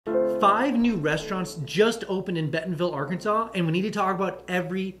5 new restaurants just opened in Bentonville, Arkansas, and we need to talk about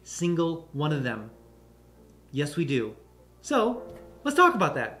every single one of them. Yes, we do. So, let's talk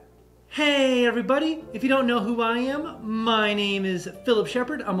about that. Hey everybody, if you don't know who I am, my name is Phillip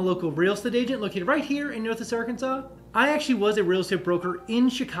Shepard. I'm a local real estate agent located right here in Northwest Arkansas. I actually was a real estate broker in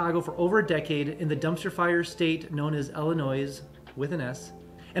Chicago for over a decade in the dumpster fire state known as Illinois, with an S.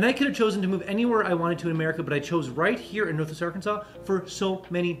 And I could have chosen to move anywhere I wanted to in America, but I chose right here in Northwest Arkansas for so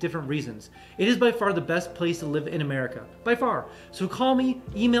many different reasons. It is by far the best place to live in America, by far. So call me,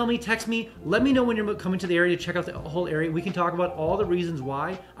 email me, text me, let me know when you're coming to the area to check out the whole area. We can talk about all the reasons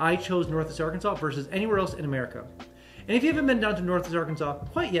why I chose Northwest Arkansas versus anywhere else in America. And if you haven't been down to Northwest Arkansas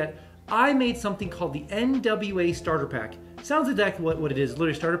quite yet, I made something called the NWA Starter Pack. Sounds exactly what it is,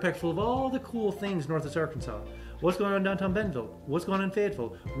 literally a starter pack full of all the cool things Northwest Arkansas. What's going on in downtown Bentonville? What's going on in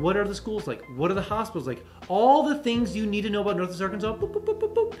Fayetteville? What are the schools like? What are the hospitals like? All the things you need to know about Northwest Arkansas, boop, boop, boop,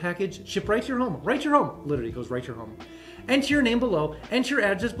 boop, boop, package, ship right to your home. Right to your home. Literally goes right to your home. Enter your name below, enter your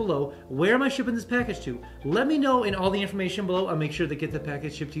address below. Where am I shipping this package to? Let me know in all the information below. I'll make sure to get the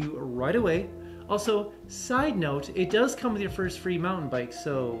package shipped to you right away. Also, side note, it does come with your first free mountain bike,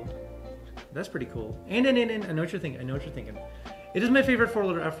 so that's pretty cool. And I know what you're thinking. It is my favorite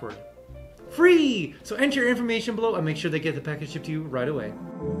 4-letter F word. Free! So enter your information below and make sure they get the package shipped to you right away.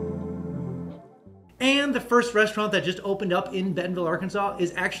 And the first restaurant that just opened up in Bentonville, Arkansas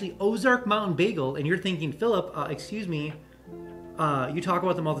is actually Ozark Mountain Bagel. And you're thinking, Phillip, excuse me, you talk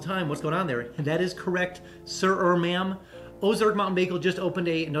about them all the time. What's going on there? And that is correct, sir or ma'am. Ozark Mountain Bagel just opened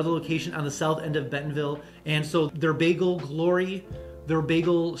another location on the south end of Bentonville. And so their bagel glory, their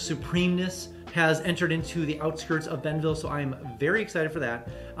bagel supremeness has entered into the outskirts of Bentonville, so I'm very excited for that.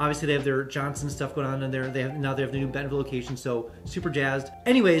 Obviously, they have their Johnson stuff going on in there. Now they have the new Bentonville location, so super jazzed.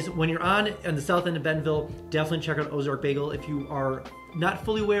 Anyways, when you're on the south end of Bentonville, definitely check out Ozark Bagel if you are not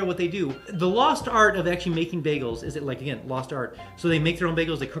fully aware of what they do. The lost art of actually making bagels is, again, lost art. So they make their own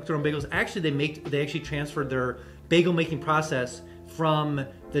bagels, they cook their own bagels. Actually, they actually transferred their bagel making process from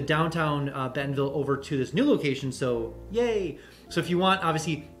the downtown Bentonville over to this new location, so yay! So if you want,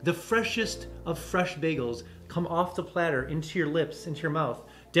 obviously, the freshest of fresh bagels come off the platter into your lips, into your mouth,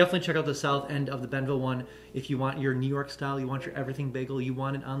 definitely check out the south end of the Bentonville one. If you want your New York style, you want your everything bagel, you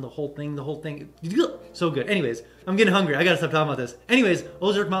want it on the whole thing, so good. Anyways, I'm getting hungry. I gotta stop talking about this. Anyways,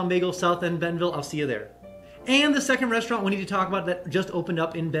 Ozark Mountain Bagel, south end Bentonville, I'll see you there. And the second restaurant we need to talk about that just opened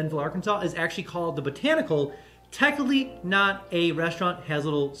up in Bentonville, Arkansas is actually called the Botanical. Technically not a restaurant, has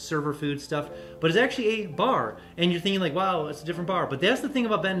little server food stuff, but it's actually a bar. And you're thinking like, wow, it's a different bar. But that's the thing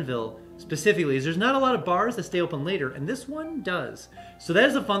about Bentonville specifically, is there's not a lot of bars that stay open later, and this one does. So that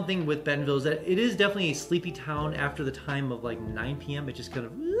is the fun thing with Bentonville, is that it is definitely a sleepy town after the time of like 9 p.m. It just kind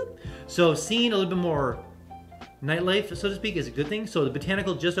of, so seeing a little bit more nightlife, so to speak, is a good thing. So the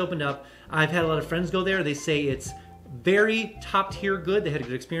Botanical just opened up. I've had a lot of friends go there. They say it's very top tier good. They had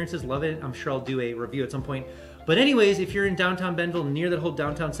good experiences, love it. I'm sure I'll do a review at some point. But anyways, if you're in downtown Bentonville, near that whole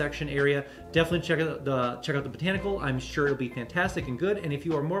downtown section area, definitely check out the Botanical. I'm sure it'll be fantastic and good. And if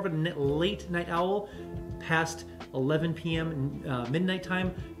you are more of a late night owl, past 11 p.m. Midnight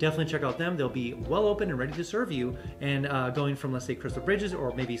time, definitely check out them. They'll be well open and ready to serve you. And going from, let's say, Crystal Bridges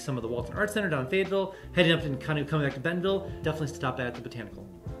or maybe some of the Walton Arts Center down in Fayetteville, heading up and kind of coming back to Bentonville, definitely stop at the Botanical.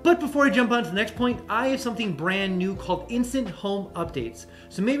 But before I jump on to the next point, I have something brand new called Instant Home Updates.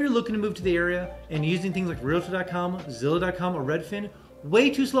 So maybe you're looking to move to the area and using things like Realtor.com, Zillow.com, or Redfin. Way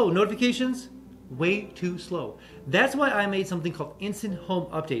too slow. Notifications? Way too slow. That's why I made something called Instant Home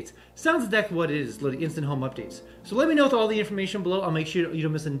Updates. Sounds exactly what it is, Instant Home Updates. So let me know with all the information below. I'll make sure you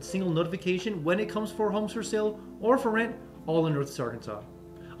don't miss a single notification when it comes for homes for sale or for rent, all in Northwest Arkansas.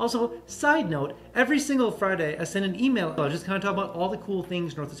 Also, side note, every single Friday I send an email. I just kind of talk about all the cool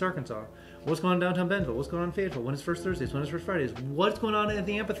things Northwest Arkansas. What's going on downtown Bentonville? What's going on in Fayetteville? When is First Thursdays? When is First Fridays? What's going on at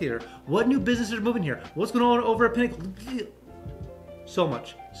the amphitheater? What new businesses are moving here? What's going on over at Pinnacle? So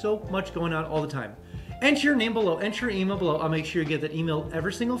much going on all the time. Enter your name below, enter your email below. I'll make sure you get that email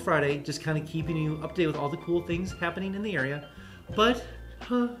every single Friday, just kind of keeping you updated with all the cool things happening in the area. But,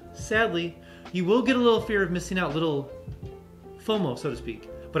 sadly, you will get a little fear of missing out, little FOMO, so to speak.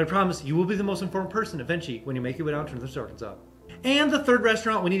 But I promise you will be the most informed person eventually when you make your way down to Northwest Arkansas. And the third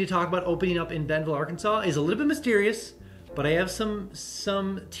restaurant we need to talk about opening up in Bentonville, Arkansas is a little bit mysterious, but I have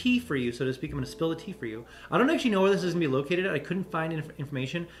some tea for you, so to speak. I'm going to spill the tea for you. I don't actually know where this is going to be located at. I couldn't find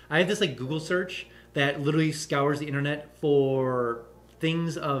information. I have this like Google search that literally scours the internet for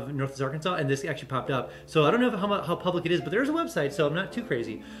things of Northwest Arkansas, and this actually popped up. So I don't know how public it is, but there's a website, so I'm not too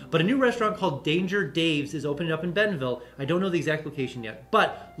crazy. But a new restaurant called Danger Dave's is opening up in Bentonville. I don't know the exact location yet.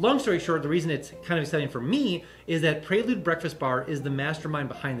 But long story short, the reason it's kind of exciting for me is that Prelude Breakfast Bar is the mastermind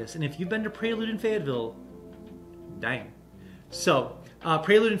behind this. And if you've been to Prelude in Fayetteville, dang. So,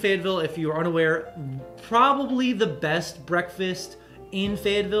 Prelude in Fayetteville, if you are unaware, probably the best breakfast in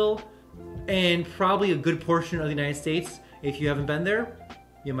Fayetteville, and probably a good portion of the United States. If you haven't been there,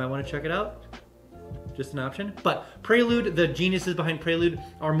 you might want to check it out. Just an option. But Prelude, the geniuses behind Prelude,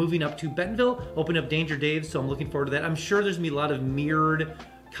 are moving up to Bentonville, open up Danger Dave's, so I'm looking forward to that. I'm sure there's going to be a lot of mirrored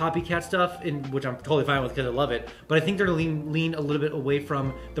copycat stuff, which I'm totally fine with because I love it. But I think they're going to lean a little bit away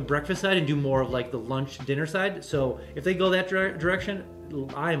from the breakfast side and do more of like the lunch, dinner side. So if they go that direction,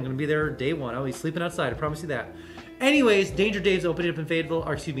 I am going to be there day one. I'll be sleeping outside, I promise you that. Anyways, Danger Dave's opening up in Fayetteville,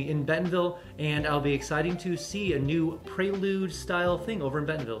 or excuse me, in Bentonville, and I'll be exciting to see a new Prelude style thing over in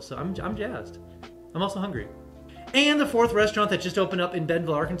Bentonville. So I'm jazzed. I'm also hungry. And the fourth restaurant that just opened up in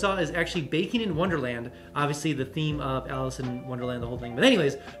Bentonville, Arkansas is actually Baking in Wonderland. Obviously the theme of Alice in Wonderland, the whole thing. But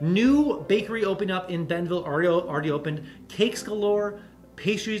anyways, new bakery opening up in Bentonville, already opened. Cakes galore,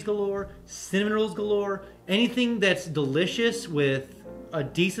 pastries galore, cinnamon rolls galore, anything that's delicious with a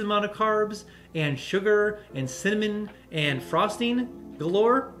decent amount of carbs and sugar and cinnamon and frosting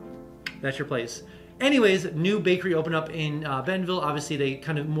galore, that's your place. Anyways, new bakery opened up in Bentonville. Obviously, they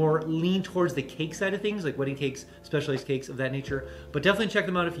kind of more lean towards the cake side of things, like wedding cakes, specialized cakes of that nature. But definitely check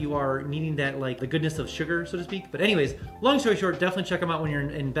them out if you are needing that, like the goodness of sugar, so to speak. But anyways, long story short, definitely check them out when you're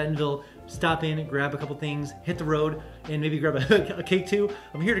in Bentonville. Stop in, grab a couple things, hit the road, and maybe grab a cake too.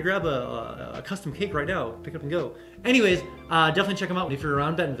 I'm here to grab a custom cake right now. Pick up and go. Anyways, definitely check them out if you're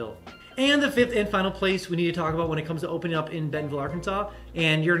around Bentonville. And the fifth and final place we need to talk about when it comes to opening up in Bentonville, Arkansas.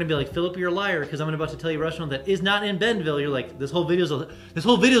 And you're gonna be like, Phillip, you're a liar, because I'm about to tell you a restaurant that is not in Bentonville. You're like, this whole video's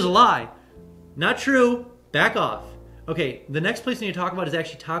a lie. Not true. Back off. Okay, the next place we need to talk about is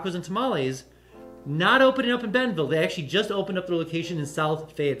actually Tacos and Tamales. Not opening up in Bentonville. They actually just opened up their location in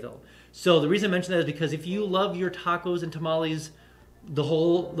South Fayetteville. So the reason I mention that is because if you love your tacos and tamales, the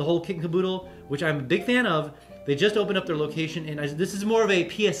whole kit and caboodle, which I'm a big fan of, they just opened up their location, and this is more of a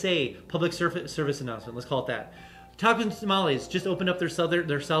PSA, public service announcement, let's call it that. Tacos and Tamales just opened up their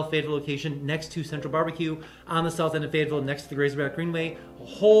South Fayetteville location next to Central Barbecue on the south end of Fayetteville, next to the Razorback Greenway. A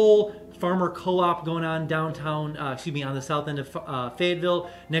whole farmer co-op going on downtown, on the south end of Fayetteville,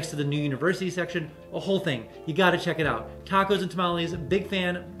 next to the new university section. A whole thing. You got to check it out. Tacos and Tamales, big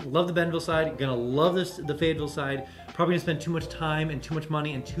fan. Love the Bentonville side. Gonna love the Fayetteville side. Probably gonna spend too much time and too much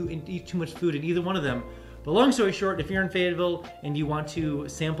money and eat too much food in either one of them. But long story short, if you're in Fayetteville and you want to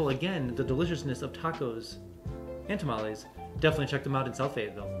sample again the deliciousness of tacos and tamales, definitely check them out in South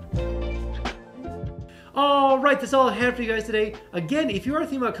Fayetteville. Alright, that's all I have for you guys today. Again, if you are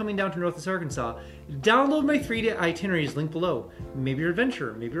thinking about coming down to Northwest Arkansas, download my 3-day itineraries link below. Maybe you're an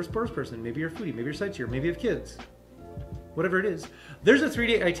adventurer, maybe you're a sports person, maybe you're a foodie, maybe you're a sightseer, maybe you have kids. Whatever it is. There's a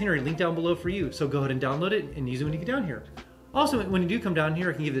 3-day itinerary link down below for you, so go ahead and download it and use it when you get down here. Also, when you do come down here,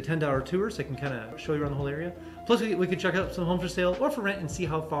 I can give you the $10 tour so I can kind of show you around the whole area. Plus, we could check out some homes for sale or for rent and see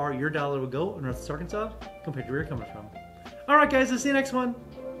how far your dollar would go in Northwest Arkansas compared to where you're coming from. Alright guys, I'll see you next one.